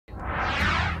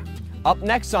Up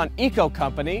next on Eco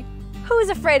Company. Who's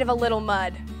afraid of a little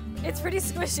mud? It's pretty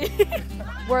squishy.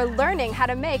 We're learning how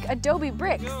to make adobe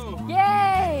bricks.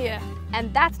 Yay!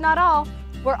 And that's not all.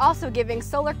 We're also giving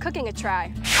solar cooking a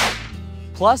try.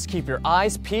 Plus, keep your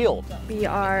eyes peeled. We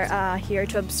are here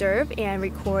to observe and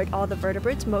record all the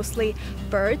vertebrates, mostly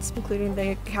birds, including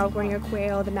the California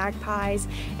quail, the magpies,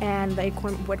 and the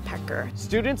acorn woodpecker.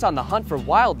 Students on the hunt for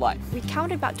wildlife. We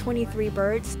counted about 23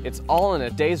 birds. It's all in a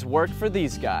day's work for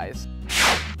these guys.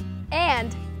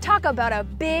 And talk about a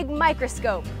big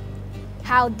microscope.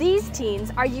 How these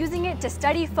teens are using it to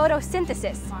study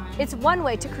photosynthesis. It's one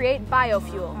way to create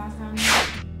biofuel.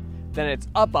 Then it's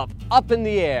up in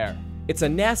the air. It's a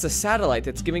NASA satellite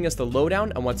that's giving us the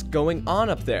lowdown on what's going on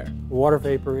up there. Water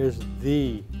vapor is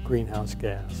the greenhouse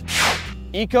gas.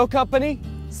 Eco Company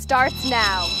starts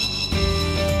now.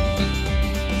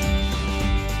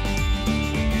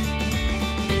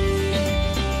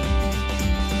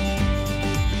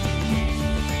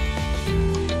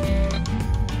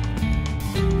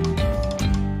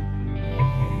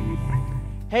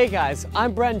 Hey guys,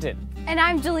 I'm Brendan. And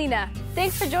I'm Jalena.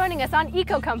 Thanks for joining us on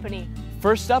Eco Company.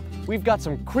 First up, we've got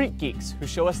some Creek Geeks who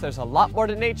show us there's a lot more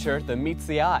to nature than meets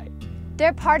the eye.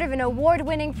 They're part of an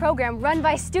award-winning program run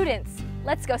by students.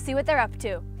 Let's go see what they're up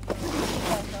to.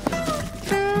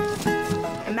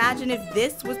 Imagine if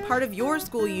this was part of your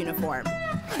school uniform.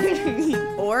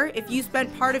 Or if you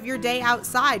spent part of your day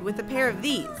outside with a pair of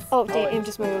these. Oh, aim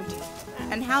just moved.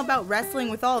 And how about wrestling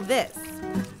with all this?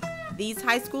 These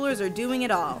high schoolers are doing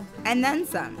it all, and then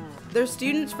some. They're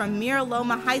students from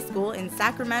Loma High School in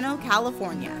Sacramento,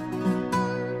 California.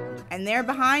 And they're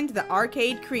behind the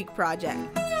Arcade Creek project.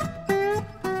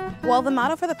 Well, the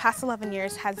motto for the past 11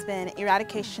 years has been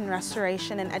eradication,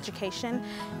 restoration, and education.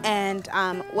 And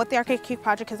what the Arcade Creek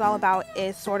project is all about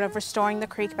is sort of restoring the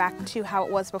creek back to how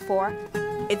it was before.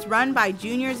 It's run by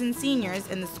juniors and seniors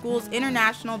in the school's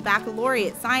International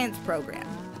Baccalaureate Science program.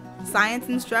 Science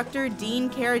instructor Dean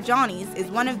Karajanis is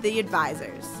one of the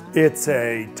advisors. It's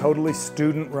a totally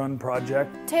student-run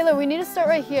project. Taylor, we need to start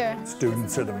right here.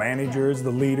 Students are the managers,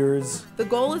 the leaders. The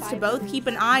goal is to both keep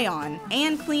an eye on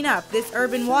and clean up this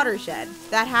urban watershed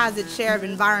that has its share of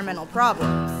environmental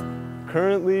problems.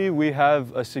 Currently, we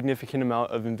have a significant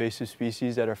amount of invasive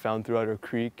species that are found throughout our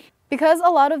creek. Because a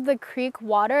lot of the creek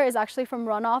water is actually from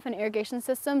runoff and irrigation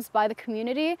systems by the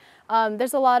community,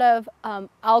 there's a lot of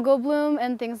algal bloom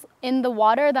and things in the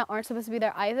water that aren't supposed to be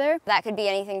there either. That could be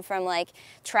anything from like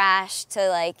trash to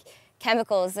like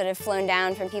chemicals that have flown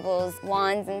down from people's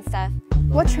lawns and stuff.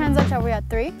 What transect are we at,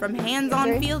 3? From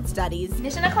hands-on field studies,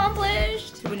 mission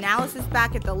accomplished, to analysis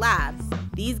back at the labs,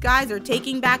 these guys are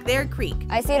taking back their creek.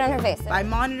 I see it on her face. By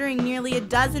monitoring nearly a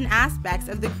dozen aspects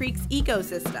of the creek's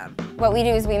ecosystem. What we do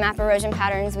is we map erosion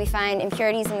patterns, we find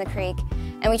impurities in the creek,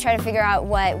 and we try to figure out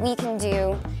what we can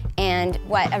do and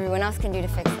what everyone else can do to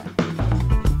fix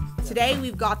it. Today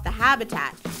we've got the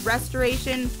habitat,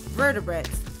 restoration,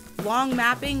 vertebrates, long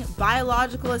mapping,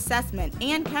 biological assessment,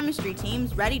 and chemistry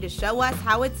teams ready to show us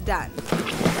how it's done.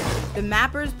 The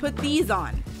mappers put these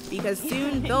on, because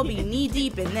soon they'll be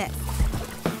knee-deep in this.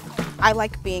 I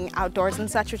like being outdoors and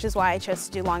such, which is why I chose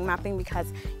to do long mapping, because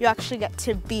you actually get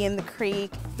to be in the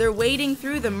creek. They're wading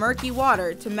through the murky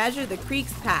water to measure the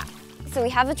creek's path. So we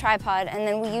have a tripod and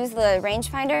then we use the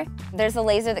rangefinder. There's a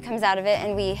laser that comes out of it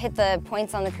and we hit the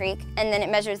points on the creek and then it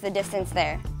measures the distance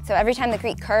there. So every time the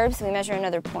creek curves, we measure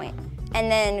another point. And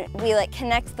then we like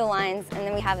connect the lines and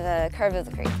then we have the curve of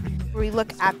the creek. We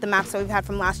look at the maps that we've had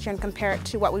from last year and compare it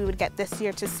to what we would get this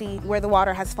year to see where the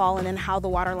water has fallen and how the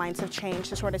water lines have changed,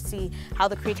 to sort of see how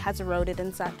the creek has eroded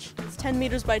and such. It's 10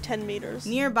 meters by 10 meters.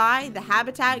 Nearby, the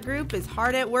habitat group is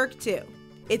hard at work too.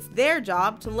 It's their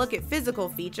job to look at physical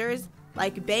features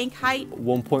like bank height,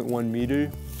 1.1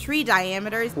 meter, tree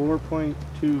diameters,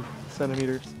 4.2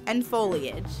 centimeters, and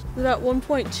foliage. About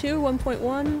 1.2,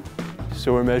 1.1.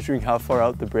 So we're measuring how far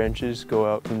out the branches go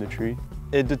out from the tree.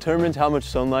 It determines how much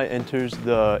sunlight enters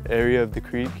the area of the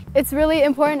creek. It's really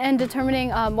important in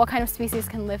determining what kind of species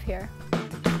can live here.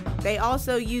 They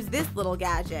also use this little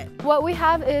gadget. What we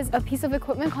have is a piece of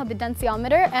equipment called the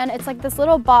densiometer, and it's like this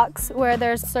little box where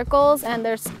there's circles and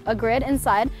there's a grid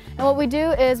inside. And what we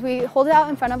do is we hold it out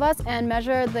in front of us and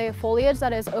measure the foliage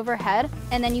that is overhead.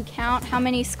 And then you count how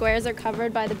many squares are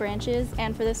covered by the branches,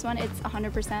 and for this one it's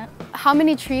 100%. How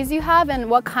many trees you have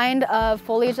and what kind of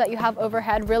foliage that you have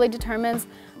overhead really determines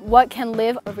what can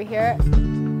live over here.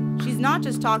 She's not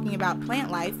just talking about plant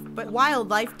life, but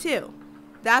wildlife too.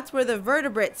 That's where the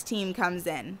vertebrates team comes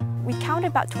in. We counted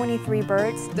about 23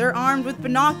 birds. They're armed with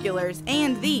binoculars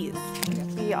and these.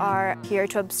 We We are here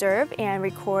to observe and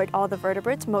record all the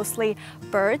vertebrates, mostly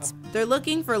birds. They're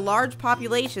looking for large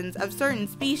populations of certain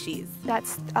species.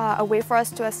 That's a way for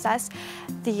us to assess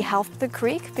the health of the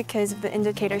creek because of the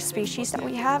indicator species that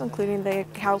we have, including the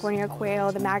California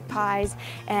quail, the magpies,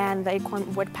 and the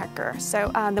acorn woodpecker. So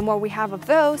the more we have of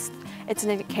those, it's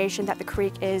an indication that the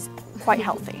creek is quite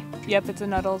healthy. Yep, it's a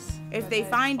Nuttles. If they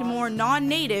find more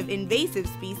non-native invasive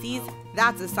species,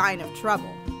 that's a sign of trouble.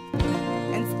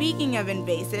 And speaking of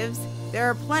invasives, there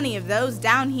are plenty of those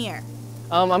down here.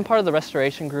 I'm part of the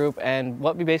restoration group, and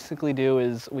what we basically do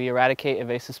is we eradicate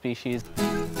invasive species.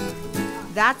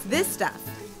 That's this stuff.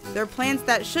 They're plants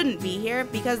that shouldn't be here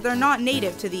because they're not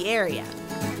native to the area.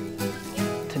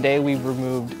 Today we've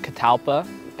removed catalpa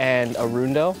and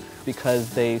arundo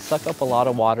because they suck up a lot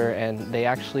of water and they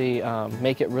actually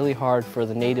make it really hard for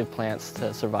the native plants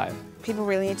to survive. People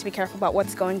really need to be careful about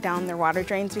what's going down their water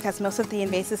drains because most of the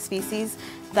invasive species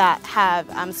that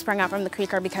have sprung out from the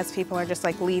creek are because people are just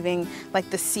leaving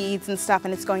the seeds and stuff,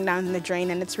 and it's going down in the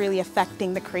drain and it's really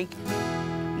affecting the creek.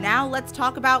 Now let's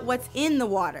talk about what's in the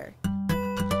water.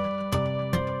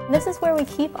 This is where we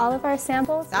keep all of our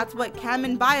samples. That's what chem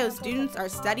and bio students are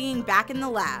studying back in the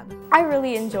lab. I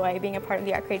really enjoy being a part of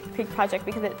the Art Creek project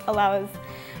because it allows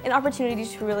an opportunity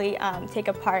to really take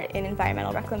a part in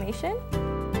environmental reclamation.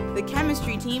 The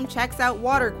chemistry team checks out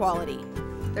water quality.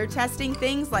 They're testing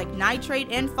things like nitrate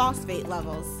and phosphate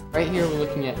levels. Right here we're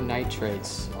looking at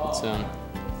nitrates.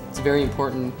 It's very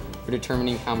important for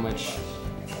determining how much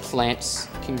plants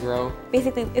can grow.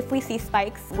 Basically, if we see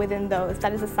spikes within those,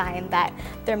 that is a sign that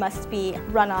there must be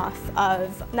runoff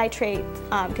of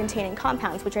nitrate-containing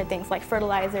compounds, which are things like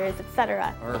fertilizers,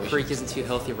 etc. Our creek isn't too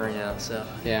healthy right now, so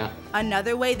yeah.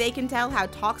 Another way they can tell how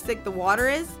toxic the water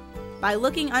is? By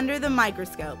looking under the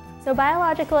microscope. So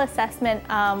biological assessment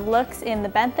looks in the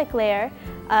benthic layer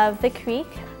of the creek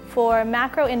for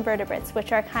macroinvertebrates,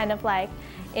 which are kind of like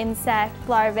insect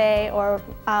larvae or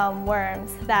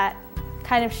worms that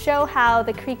kind of show how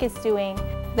the creek is doing.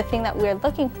 The thing that we're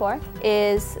looking for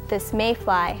is this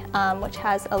mayfly, which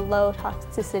has a low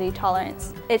toxicity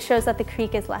tolerance. It shows that the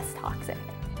creek is less toxic.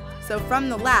 So from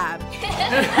the lab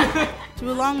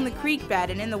to along the creek bed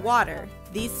and in the water,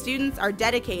 these students are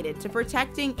dedicated to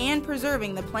protecting and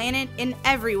preserving the planet in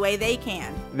every way they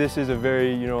can. This is a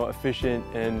very, efficient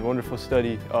and wonderful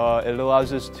study. It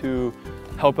allows us to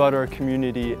help out our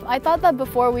community. I thought that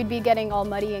before we'd be getting all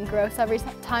muddy and gross every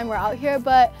time we're out here,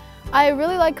 but I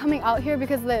really like coming out here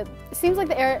because it seems like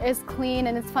the air is clean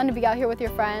and it's fun to be out here with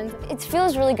your friends. It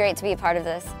feels really great to be a part of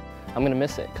this. I'm going to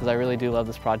miss it because I really do love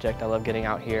this project. I love getting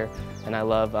out here and I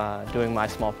love doing my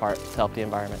small part to help the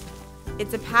environment.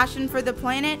 It's a passion for the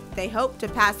planet they hope to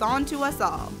pass on to us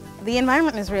all. The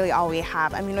environment is really all we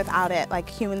have. I mean, without it,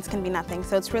 humans can be nothing.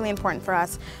 So it's really important for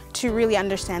us to really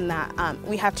understand that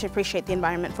we have to appreciate the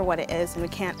environment for what it is and we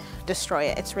can't destroy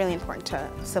it. It's really important to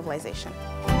civilization.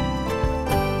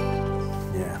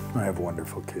 Yeah, I have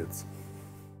wonderful kids.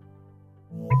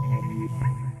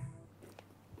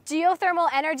 Geothermal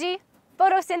energy,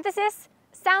 photosynthesis,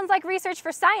 sounds like research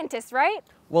for scientists, right?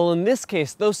 Well, in this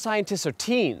case, those scientists are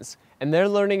teens, and they're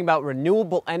learning about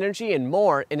renewable energy and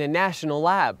more in a national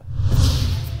lab.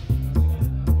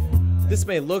 This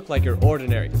may look like your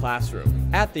ordinary classroom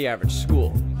at the average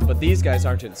school, but these guys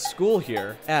aren't in school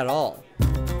here at all.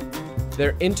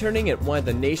 They're interning at one of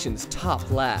the nation's top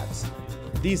labs.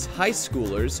 These high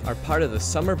schoolers are part of the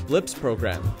Summer BLIPS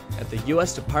program at the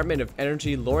U.S. Department of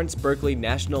Energy Lawrence Berkeley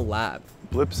National Lab.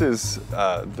 BLIPS is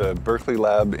the Berkeley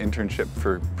Lab internship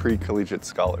for pre-collegiate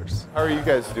scholars. How are you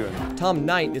guys doing? Tom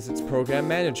Knight is its program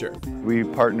manager. We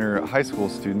partner high school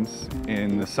students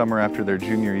in the summer after their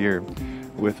junior year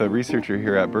with a researcher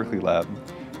here at Berkeley Lab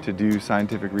to do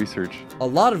scientific research. A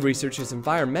lot of research is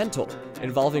environmental,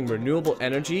 involving renewable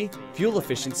energy, fuel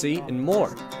efficiency, and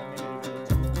more.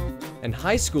 And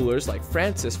high schoolers like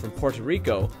Francis from Puerto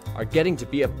Rico are getting to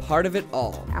be a part of it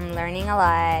all. I'm learning a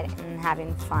lot and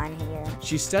having fun here.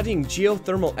 She's studying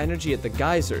geothermal energy at the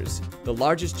geysers, the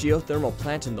largest geothermal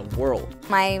plant in the world.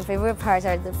 My favorite parts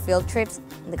are the field trips,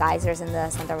 the geysers, and the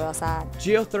Santa Rosa.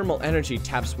 Geothermal energy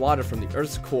taps water from the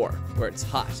Earth's core, where it's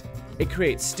hot. It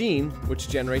creates steam, which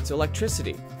generates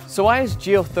electricity. So why is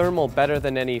geothermal better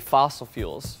than any fossil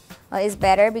fuels? Well, it's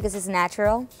better because it's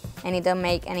natural and it doesn't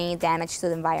make any damage to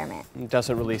the environment. It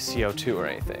doesn't release CO2 or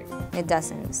anything. It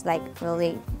doesn't. It's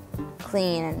really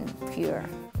clean and pure.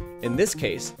 In this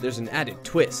case, there's an added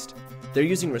twist. They're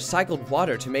using recycled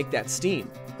water to make that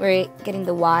steam. We're getting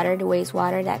the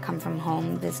wastewater that come from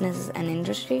home, businesses, and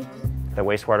industry. The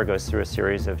wastewater goes through a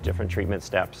series of different treatment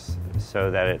steps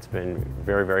so that it's been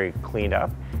very, very cleaned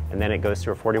up. And then it goes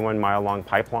through a 41-mile long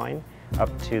pipeline up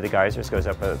to the geysers, goes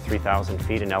up 3,000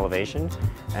 feet in elevation,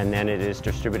 and then it is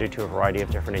distributed to a variety of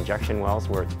different injection wells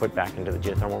where it's put back into the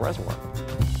geothermal reservoir.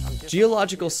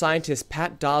 Geological scientist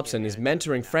Pat Dobson is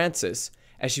mentoring Frances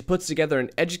as she puts together an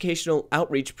educational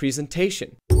outreach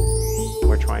presentation.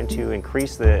 We're trying to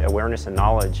increase the awareness and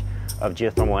knowledge of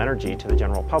geothermal energy to the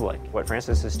general public. What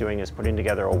Frances is doing is putting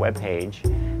together a web page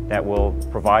that will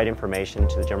provide information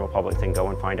to the general public that can go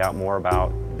and find out more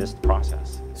about this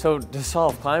process. So to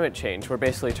solve climate change, we're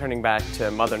basically turning back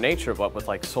to Mother Nature, what with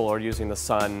like solar using the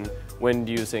sun, wind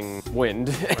using wind,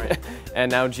 right.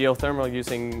 And now geothermal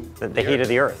using the heat of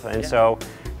the earth. And so,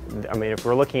 I mean, if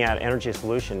we're looking at energy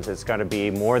solutions, it's got to be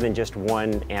more than just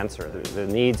one answer. The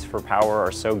needs for power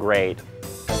are so great.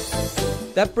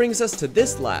 That brings us to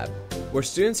this lab, where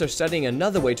students are studying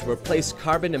another way to replace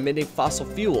carbon-emitting fossil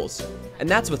fuels, and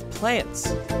that's with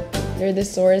plants. They're the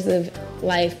source of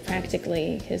life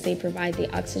practically, because they provide the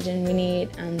oxygen we need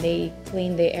and they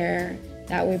clean the air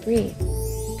that we breathe.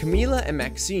 Camila and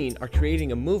Maxine are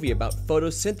creating a movie about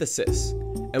photosynthesis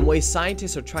and ways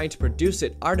scientists are trying to produce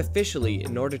it artificially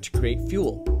in order to create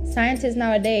fuel. Scientists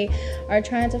nowadays are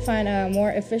trying to find a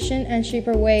more efficient and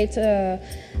cheaper way to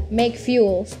make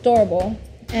fuel storable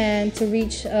and to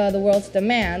reach the world's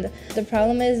demand. The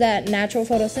problem is that natural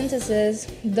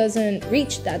photosynthesis doesn't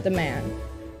reach that demand.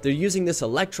 They're using this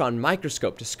electron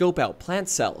microscope to scope out plant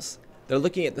cells. They're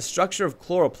looking at the structure of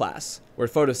chloroplasts, where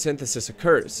photosynthesis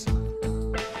occurs.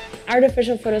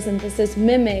 Artificial photosynthesis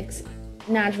mimics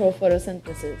natural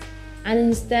photosynthesis. And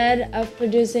instead of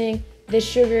producing the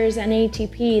sugars and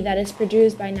ATP that is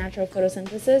produced by natural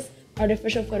photosynthesis,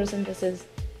 artificial photosynthesis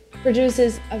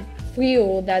produces a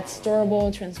fuel that's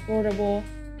storable, transportable.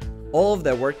 All of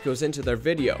their work goes into their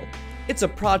video. It's a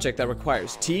project that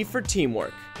requires T for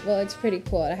teamwork. Well, it's pretty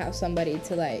cool to have somebody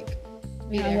to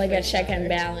have like a check and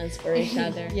balance for each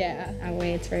other. Yeah. That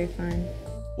way it's very fun.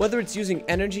 Whether it's using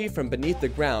energy from beneath the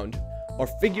ground or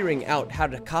figuring out how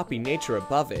to copy nature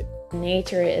above it.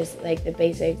 Nature is like the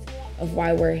basics of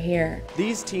why we're here.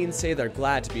 These teens say they're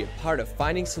glad to be a part of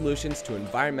finding solutions to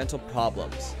environmental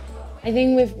problems. I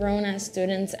think we've grown as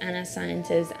students and as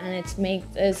scientists, and it's made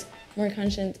us more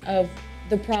conscious of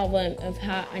the problem of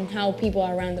how people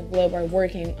around the globe are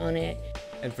working on it.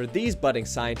 And for these budding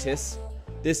scientists,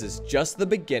 this is just the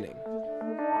beginning.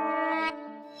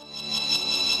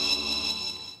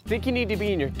 Think you need to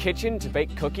be in your kitchen to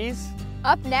bake cookies?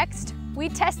 Up next, we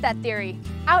test that theory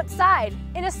outside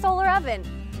in a solar oven.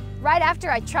 Right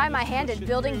after I try my hand at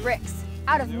building bricks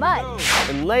out of mud.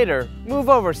 And later, move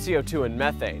over CO2 and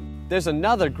methane. There's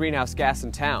another greenhouse gas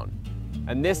in town.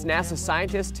 And this NASA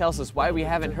scientist tells us why we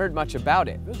haven't heard much about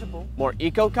it. More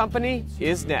Eco Company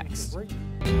is next.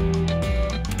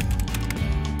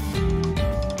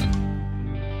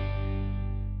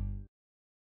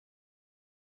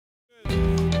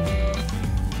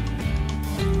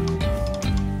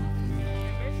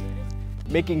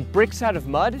 Making bricks out of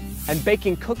mud and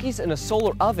baking cookies in a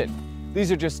solar oven.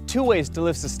 These are just two ways to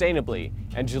live sustainably,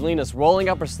 and Jalena's rolling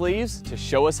up her sleeves to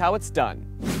show us how it's done.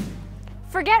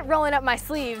 Forget rolling up my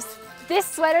sleeves. This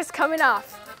sweater's coming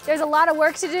off. There's a lot of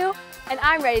work to do, and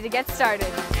I'm ready to get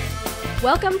started.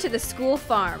 Welcome to the school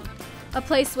farm, a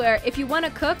place where if you want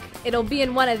to cook, it'll be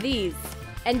in one of these.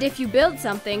 And if you build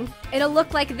something, it'll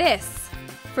look like this.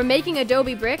 From making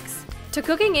adobe bricks to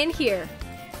cooking in here.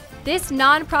 This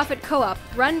non-profit co-op,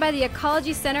 run by the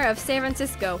Ecology Center of San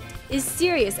Francisco, is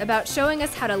serious about showing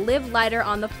us how to live lighter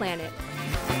on the planet.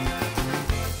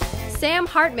 Sam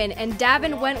Hartman and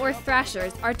Davin Wentworth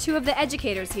Thrashers are two of the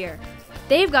educators here.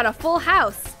 They've got a full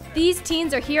house. These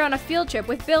teens are here on a field trip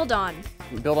with Build On.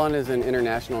 Build On is an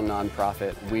international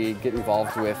nonprofit. We get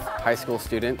involved with high school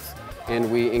students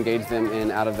and we engage them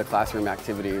in out-of-the-classroom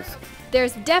activities.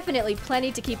 There's definitely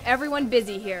plenty to keep everyone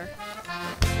busy here.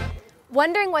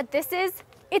 Wondering what this is?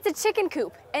 It's a chicken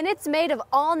coop, and it's made of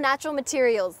all natural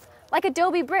materials, like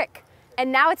adobe brick.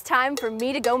 And now it's time for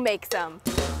me to go make some.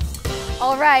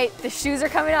 All right, the shoes are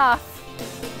coming off.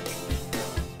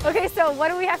 Okay, so what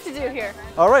do we have to do here?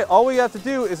 All right, all we have to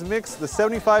do is mix the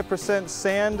 75%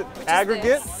 sand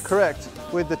aggregate, correct,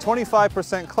 with the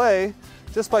 25% clay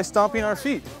just by stomping our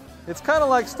feet. It's kind of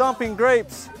like stomping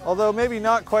grapes, although maybe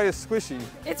not quite as squishy.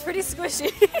 It's pretty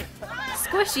squishy.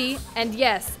 Squishy, and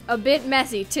yes, a bit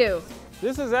messy too.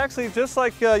 This is actually just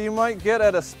like you might get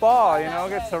at a spa, you know,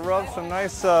 get to rub some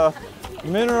nice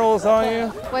minerals on you.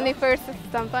 When they first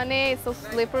stomp on it, it's so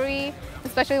slippery,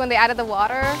 especially when they added the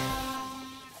water.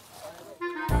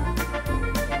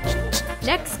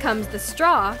 Next comes the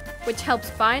straw, which helps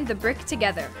bind the brick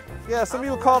together. Yeah, some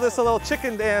people call this a little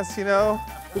chicken dance, you know,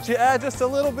 but you add just a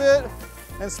little bit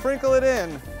and sprinkle it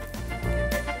in.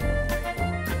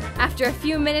 After a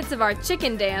few minutes of our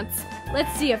chicken dance,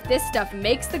 let's see if this stuff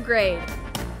makes the grade.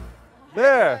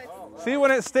 There. See when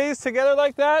it stays together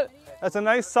like that? That's a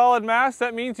nice solid mass.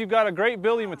 That means you've got a great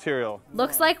building material.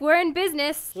 Looks like we're in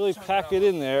business. Really pack it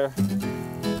in there.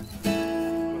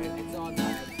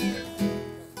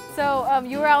 So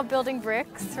you were out building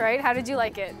bricks, right? How did you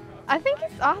like it? I think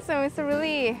it's awesome. It's a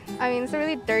really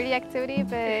dirty activity,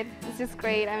 but it's just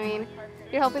great. I mean,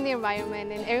 you're helping the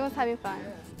environment and everyone's having fun.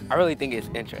 I really think it's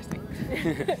interesting.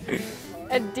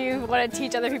 And do you want to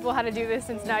teach other people how to do this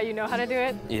since now you know how to do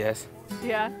it? Yes.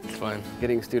 Yeah. It's fun.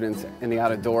 Getting students in the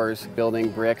outdoors,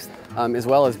 building bricks, as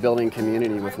well as building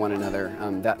community with one another,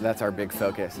 that's our big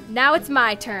focus. Now it's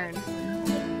my turn.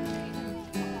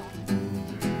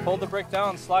 Hold the brick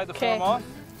down, slide the film off,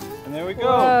 and there we go.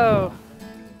 Whoa.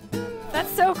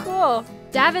 That's so cool.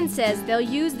 Davin says they'll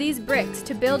use these bricks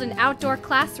to build an outdoor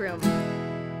classroom.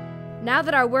 Now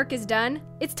that our work is done,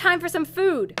 it's time for some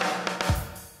food.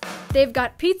 They've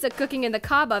got pizza cooking in the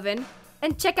cob oven,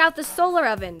 and check out the solar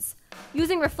ovens.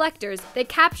 Using reflectors, they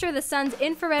capture the sun's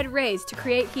infrared rays to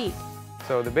create heat.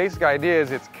 So the basic idea is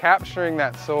it's capturing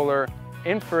that solar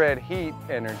infrared heat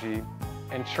energy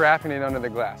and trapping it under the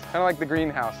glass, kind of like the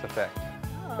greenhouse effect.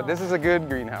 But this is a good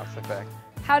greenhouse effect.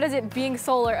 How does it being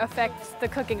solar affect the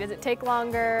cooking? Does it take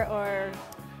longer or?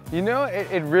 You know,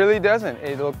 it really doesn't.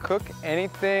 It'll cook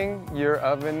anything your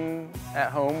oven at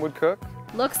home would cook.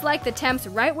 Looks like the temp's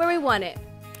right where we want it.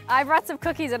 I brought some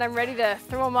cookies and I'm ready to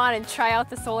throw them on and try out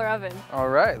the solar oven. All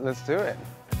right, let's do it.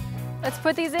 Let's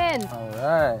put these in. All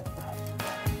right.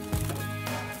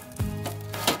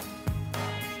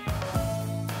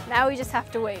 Now we just have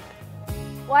to wait.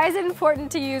 Why is it important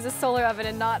to use a solar oven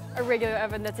and not a regular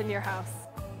oven that's in your house?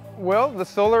 Well, the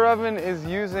solar oven is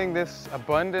using this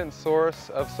abundant source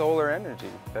of solar energy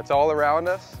that's all around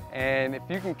us. And if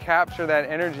you can capture that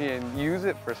energy and use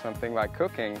it for something like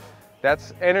cooking,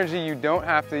 that's energy you don't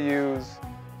have to use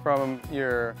from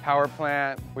your power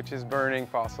plant, which is burning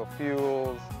fossil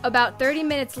fuels. About 30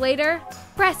 minutes later,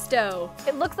 presto!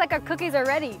 It looks like our cookies are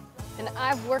ready, and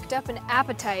I've worked up an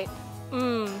appetite.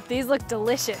 These look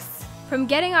delicious. From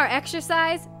getting our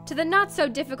exercise to the not so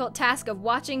difficult task of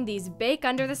watching these bake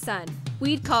under the sun,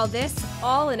 we'd call this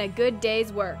all in a good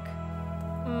day's work.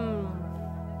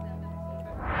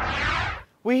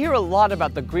 We hear a lot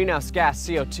about the greenhouse gas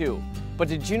CO2, but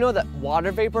did you know that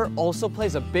water vapor also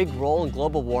plays a big role in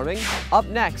global warming? Up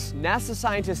next, NASA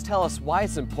scientists tell us why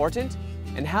it's important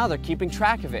and how they're keeping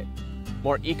track of it.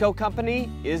 More Eco Company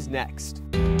is next.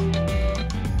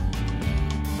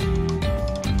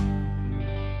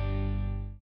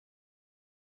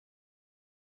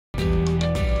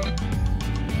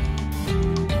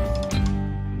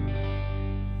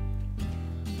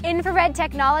 Infrared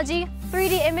technology,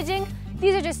 3D imaging,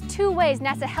 these are just two ways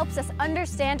NASA helps us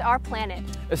understand our planet.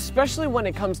 Especially when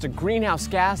it comes to greenhouse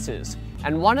gases,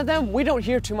 and one of them we don't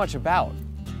hear too much about.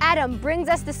 Adam brings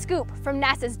us the scoop from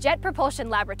NASA's Jet Propulsion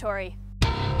Laboratory.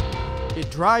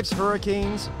 It drives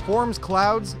hurricanes, forms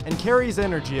clouds, and carries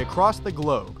energy across the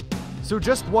globe. So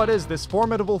just what is this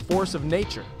formidable force of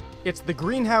nature? It's the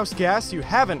greenhouse gas you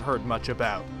haven't heard much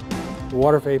about.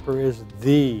 Water vapor is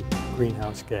the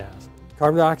greenhouse gas.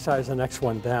 Carbon dioxide is the next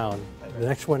one down. The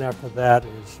next one after that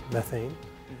is methane.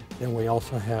 Then we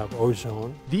also have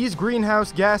ozone. These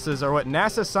greenhouse gases are what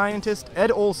NASA scientist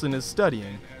Ed Olson is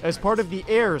studying as part of the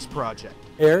AIRS project.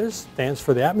 AIRS stands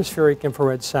for the Atmospheric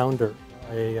Infrared Sounder,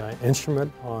 an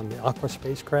instrument on the Aqua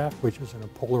spacecraft, which is in a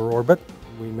polar orbit.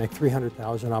 We make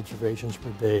 300,000 observations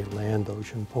per day, land,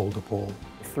 ocean, pole to pole.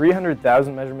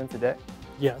 300,000 measurements a day?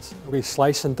 Yes. We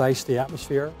slice and dice the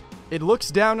atmosphere. It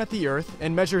looks down at the Earth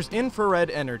and measures infrared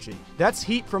energy. That's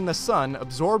heat from the sun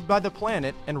absorbed by the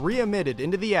planet and re-emitted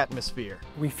into the atmosphere.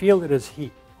 We feel it as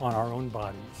heat on our own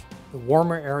bodies. The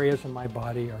warmer areas in my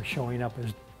body are showing up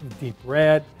as deep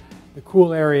red. The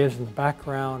cool areas in the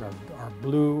background are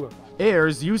blue.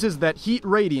 AIRS uses that heat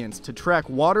radiance to track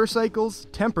water cycles,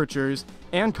 temperatures,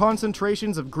 and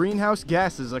concentrations of greenhouse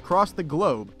gases across the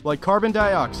globe, like carbon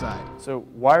dioxide. So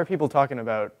why are people talking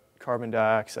about carbon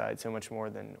dioxide so much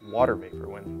more than water vapor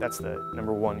when that's the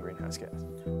 #1 greenhouse gas?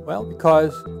 Well,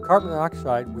 because carbon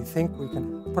dioxide, we think we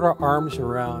can put our arms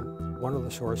around one of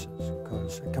the sources,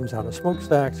 because it comes out of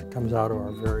smokestacks, it comes out of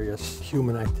our various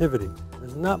human activity.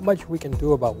 There's not much we can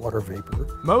do about water vapor.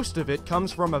 Most of it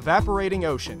comes from evaporating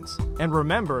oceans. And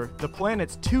remember, the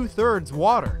planet's 2/3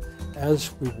 water.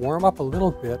 As we warm up a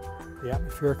little bit, the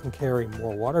atmosphere can carry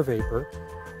more water vapor,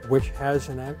 which has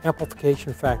an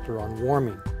amplification factor on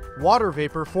warming. Water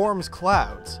vapor forms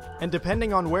clouds, and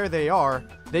depending on where they are,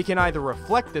 they can either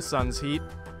reflect the sun's heat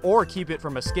or keep it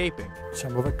from escaping.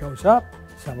 Some of it goes up,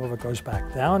 some of it goes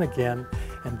back down again,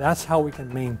 And that's how we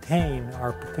can maintain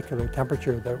our particular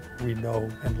temperature that we know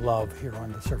and love here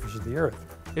on the surface of the Earth.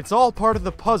 It's all part of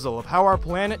the puzzle of how our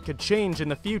planet could change in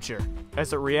the future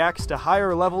as it reacts to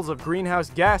higher levels of greenhouse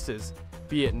gases,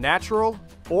 be it natural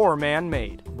or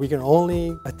man-made. We can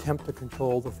only attempt to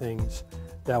control the things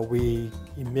that we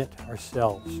emit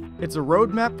ourselves. It's a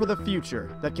roadmap for the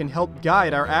future that can help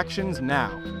guide our actions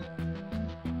now.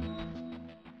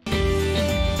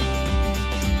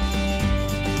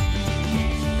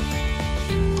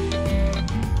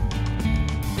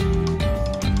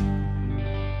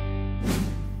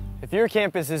 If your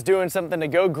campus is doing something to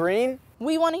go green,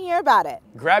 we want to hear about it.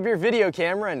 Grab your video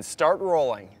camera and start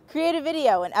rolling. Create a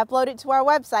video and upload it to our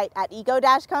website at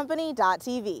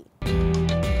eco-company.tv.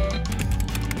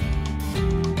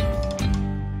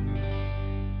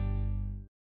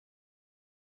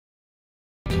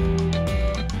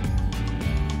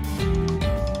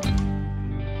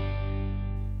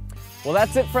 Well,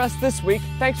 that's it for us this week.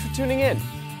 Thanks for tuning in.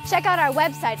 Check out our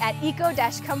website at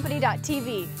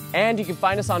eco-company.tv. And you can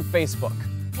find us on Facebook.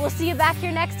 We'll see you back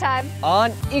here next time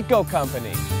on Eco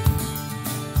Company.